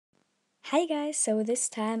Hi guys, so this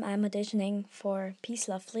time I'm auditioning for Peace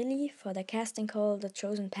Love Lily for the casting call The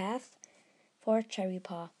Chosen Path for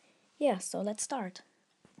Cherrypaw. Yeah, so let's start.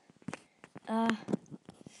 Fine.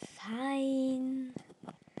 Fine.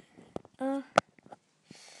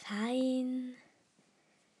 Fine.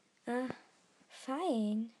 Fine.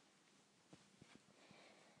 Fine.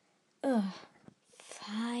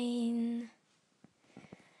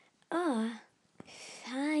 Fine. Fine.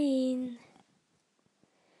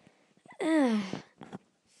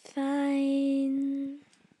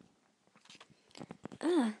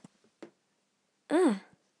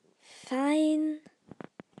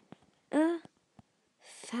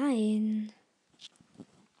 Fine.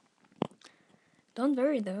 Don't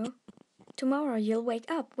worry though. Tomorrow you'll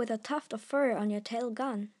wake up with a tuft of fur on your tail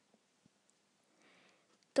gone.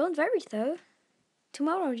 Don't worry though.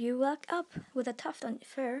 Tomorrow you wake up with a tuft of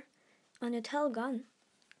fur on your tail gone.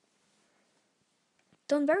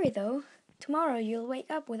 Don't worry though. Tomorrow you'll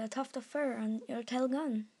wake up with a tuft of fur on your tail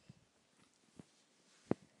gone.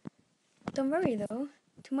 Don't worry though.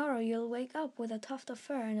 Tomorrow you'll wake up with a tuft of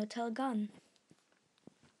fur on your tail gone.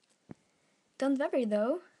 Don't worry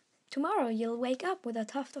though. Tomorrow you'll wake up with a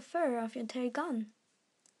tuft of fur of your tail gone.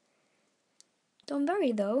 Don't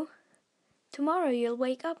worry though. Tomorrow you'll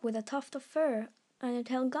wake up with a tuft of fur on your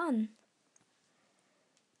tail gone.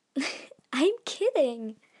 I'm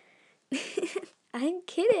kidding. I'm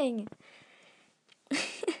kidding.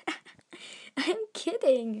 I'm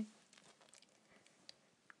kidding.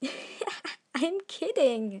 I'm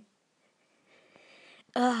kidding.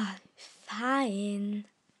 Fine.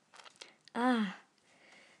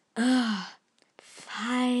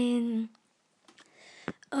 Fine.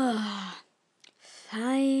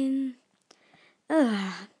 Fine.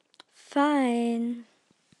 Fine.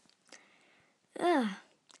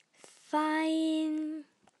 Fine.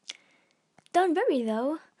 Don't worry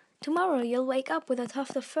though. Tomorrow you'll wake up with a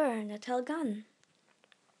tuft of fur and a tail gun.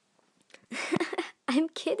 I'm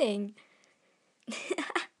kidding.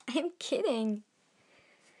 I'm kidding.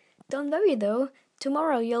 Don't worry though.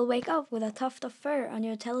 Tomorrow you'll wake up with a tuft of fur on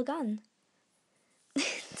your tail gun.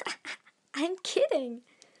 I'm kidding.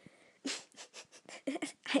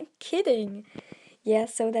 I'm kidding. Yeah,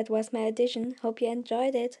 so that was my audition. Hope you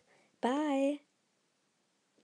enjoyed it. Bye.